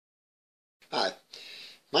Hi,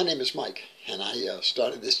 my name is Mike, and I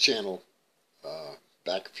started this channel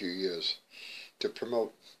back a few years to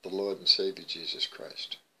promote the Lord and Savior Jesus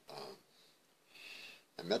Christ.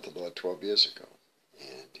 I met the Lord 12 years ago,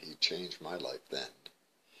 and He changed my life then,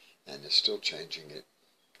 and is still changing it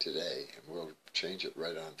today, and will change it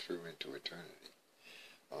right on through into eternity.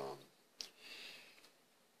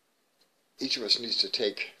 Each of us needs to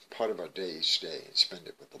take part of our day each day and spend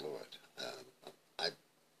it with the Lord. I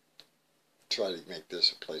try to make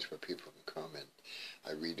this a place where people can come and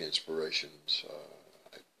I read inspirations.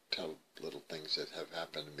 I tell little things that have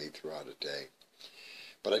happened to me throughout a day.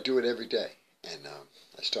 But I do it every day. And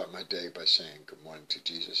I start my day by saying good morning to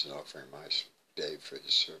Jesus and offering my day for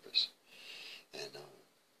His service. And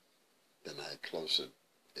then I close it.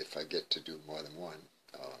 If I get to do more than one,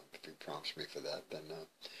 if He prompts me for that, then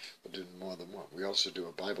we'll do more than one. We also do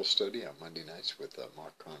a Bible study on Monday nights with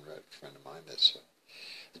Mark Conrad, a friend of mine that's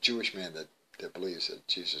a Jewish man that believes that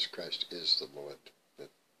Jesus Christ is the Lord,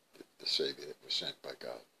 the Savior that was sent by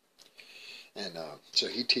God. And so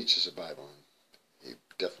he teaches the Bible, and he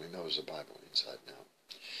definitely knows the Bible inside and out.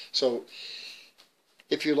 So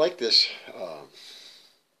if you like this,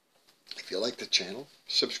 if you like the channel,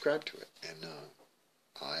 subscribe to it. And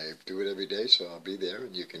I do it every day, so I'll be there,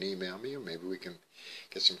 and you can email me, or maybe we can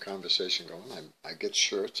get some conversation going. I get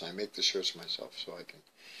shirts. I make the shirts myself, so I can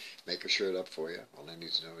make a shirt up for you. All I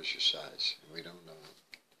need to know is your size. And we don't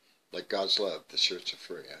like God's love. The shirts are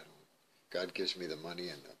free. God gives me the money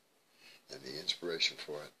and the inspiration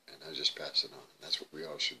for it, and I just pass it on. That's what we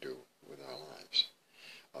all should do with our lives.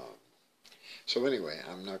 So anyway,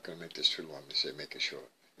 I'm not going to make this too long to say make it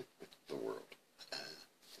short. The world.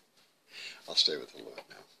 I'll stay with the Lord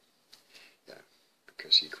now. Yeah,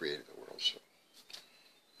 because He created the world, so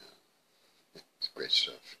it's great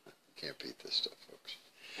stuff. You can't beat this stuff, folks.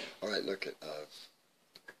 All right, look at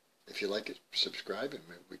if you like it, subscribe, and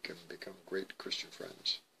we can become great Christian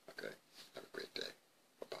friends. Okay, have a great day.